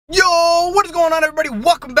Yo, what is going on, everybody?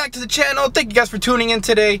 Welcome back to the channel. Thank you guys for tuning in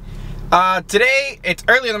today. Today it's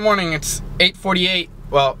early in the morning. It's 8:48.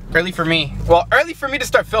 Well, early for me. Well, early for me to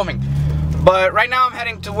start filming. But right now I'm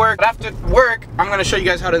heading to work. But after work, I'm gonna show you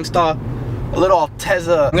guys how to install a little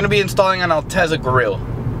Altezza. I'm gonna be installing an Altezza Grill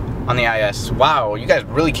on the IS. Wow, you guys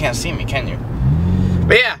really can't see me, can you?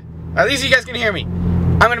 But yeah, at least you guys can hear me.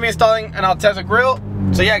 I'm gonna be installing an Altezza Grill.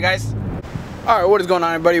 So yeah, guys. All right, what is going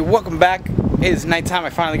on, everybody? Welcome back. It is nighttime.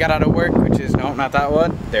 I finally got out of work, which is, no, not that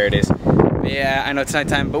one. There it is. Yeah, I know it's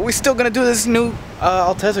nighttime, but we're still gonna do this new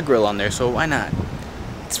Altezza Grill on there, so why not?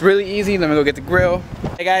 It's really easy. Let me go get the grill.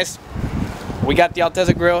 Hey guys, we got the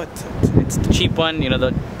Altezza Grill. It's the cheap one, you know,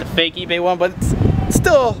 the fake eBay one, but it's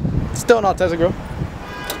still an Altezza Grill.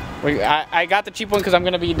 I got the cheap one because I'm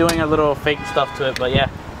gonna be doing a little fake stuff to it, but yeah.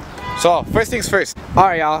 So first things first. All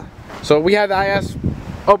right, y'all. So we have the IS.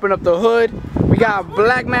 Open up the hood. We got a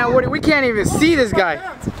black man. We can't even see this guy.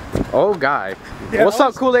 Oh, guy. Yeah, what's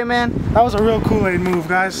up, Kool-Aid man? That was a real Kool-Aid move,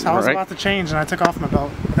 guys. I was about to change and I took off my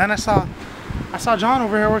belt. Then I saw John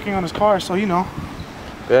over here working on his car, so you know.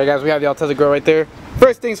 Yeah, guys, we have the Altezza Grill right there.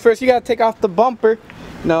 First things first, you gotta take off the bumper.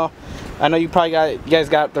 No, I know you guys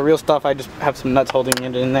got the real stuff. I just have some nuts holding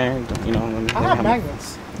it in there. You know. I have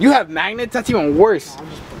magnets. You have magnets? That's even worse.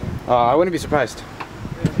 I wouldn't be surprised.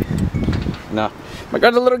 No. My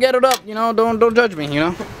car's a little ghettoed up, you know. Don't judge me, you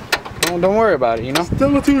know. Don't worry about it, you know.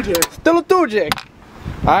 Still a 2J. Still a 2J.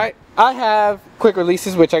 Alright, I have quick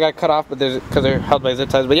releases, which I got cut off, but because they're held by zip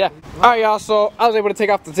ties. But yeah. Alright, y'all, so I was able to take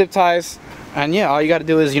off the zip ties. And yeah, all you gotta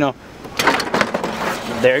do is, you know,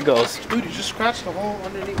 there it goes. Dude, you just scratched the hole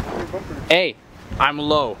underneath your bumper. Hey, I'm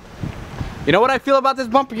low. You know what I feel about this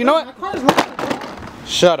bumper? You know what? My car's not.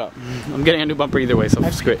 Shut up. I'm getting a new bumper either way, so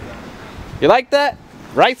screw it. You like that?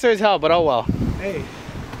 Right, sir, as hell, but oh well. Hey.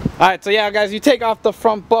 Alright, so yeah, guys, you take off the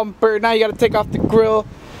front bumper. Now you gotta take off the grill.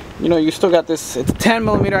 You know, you still got this. It's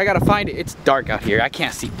 10mm. I gotta find it. It's dark out here. I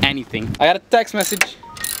can't see anything. I got a text message.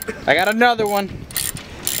 I got another one.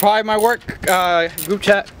 Probably my work group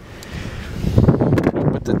chat.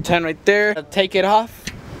 Put the 10 right there. Take it off.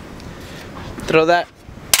 Throw that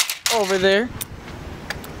over there.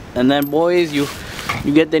 And then, boys, you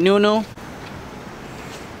get the new.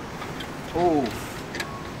 Oh.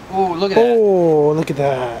 Oh, look at that. Oh, look at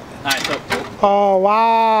that. Alright, so. Oh,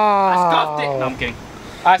 wow. I stuffed it. No, I'm kidding.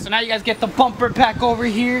 Alright, so now you guys get the bumper pack over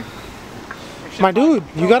here. My dude,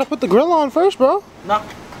 you gotta put the grill on first, bro. No.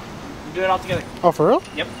 Do it all together. Oh, for real?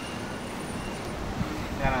 Yep.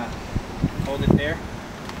 Gotta hold it there.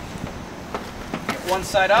 Get one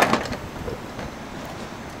side up.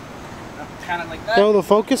 Kind of like that. Yo, the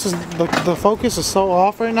focus is so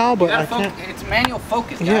off right now, but I can't. It's manual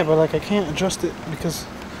focus. Guy. Yeah, but like I can't adjust it because.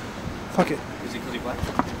 Fuck it. Is it because you're black?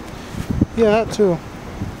 Yeah, that too.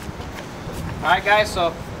 Alright guys,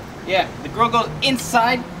 so yeah, the grill goes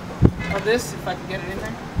inside of this, if I can get it in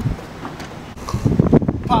there.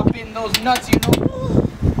 Pop in those nuts, you know.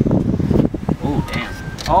 Oh damn.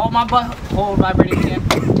 Oh, my butt hole vibrating again.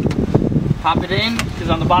 Pop it in, because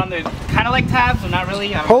on the bottom there's kind of like tabs, but not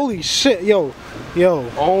really. Holy shit, yo.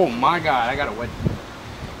 Oh my god, I got a wet.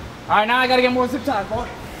 Alright, now I gotta get more zip ties, boy.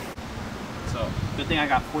 So, good thing I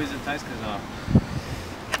got 4 zip ties, because,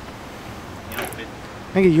 you know, fit.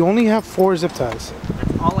 Nigga, you only have 4 zip ties.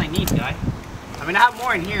 That's all I need, guy. I mean, I have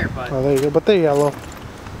more in here, but... Oh, there you go, but they're yellow.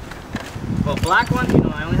 Well, black one, you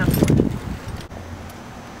know, I only have 4.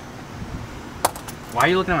 Why are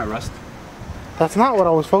you looking at my rust? That's not what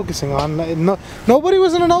I was focusing on. No, nobody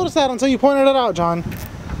was gonna notice that until you pointed it out, John.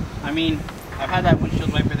 I mean, I've had that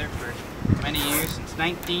windshield wiper there for many years, since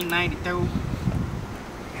 1992.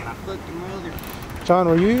 And I fucking mother. John,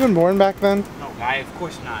 were you even born back then? No, guy, of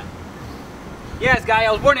course not. Yes, guy,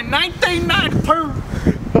 I was born in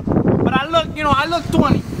 1992. But I look, you know, I look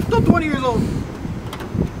 20. Still 20 years old.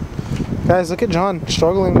 Guys, look at John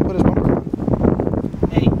struggling to put his bumper on.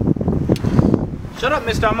 Hey. Shut up,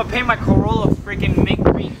 mister. I'm gonna paint my Corolla freaking mint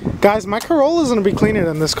green. Guys, my Corolla's gonna be cleaner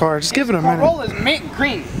than this car. Just give it a minute. Corolla's mint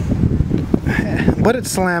green. But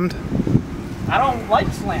it's slammed. I don't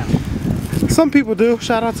like slam. Some people do.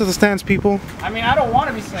 Shout out to the stands people. I mean, I don't want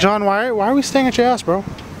to be slammed. John, why are we staying at your ass, bro?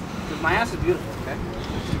 Because my ass is beautiful, okay?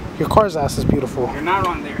 Your car's ass is beautiful. You're not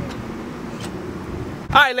wrong there.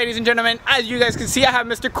 Alright, ladies and gentlemen, as you guys can see, I have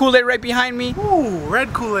Mr. Kool-Aid right behind me. Ooh,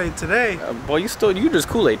 red Kool-Aid today. Boy, you just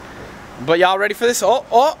Kool-Aid. But y'all ready for this?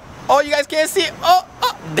 Oh, you guys can't see it. Oh,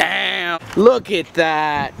 damn. Look at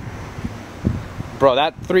that. Bro,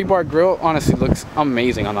 that 3-bar grill honestly looks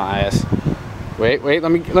amazing on the IS. Wait,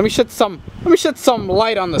 let me shed some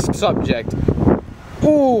light on the subject.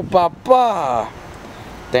 Ooh, papa.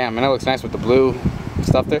 Damn, man, that looks nice with the blue.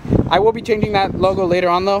 stuff there. I will be changing that logo later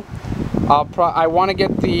on though. I want to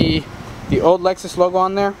get the old Lexus logo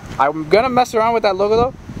on there. I'm gonna mess around with that logo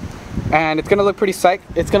though, and it's gonna look pretty sick.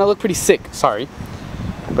 It's gonna look pretty sick. Sorry,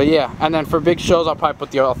 but yeah. And then for big shows, I'll probably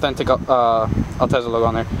put the authentic Altezza logo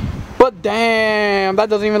on there. But damn, that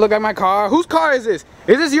doesn't even look like my car. Whose car is this?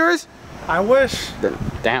 Is this yours? I wish.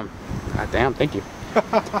 Damn. God damn. Thank you.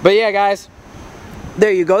 But yeah, guys.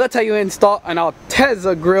 There you go. That's how you install an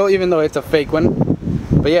Altezza grill, even though it's a fake one.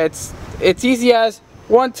 But yeah, it's easy as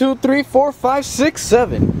 1, 2, 3, 4, 5, 6,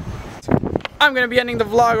 7. I'm gonna be ending the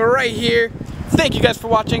vlog right here. Thank you guys for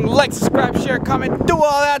watching. Like, subscribe, share, comment, do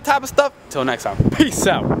all that type of stuff. Till next time. Peace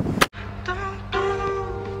out.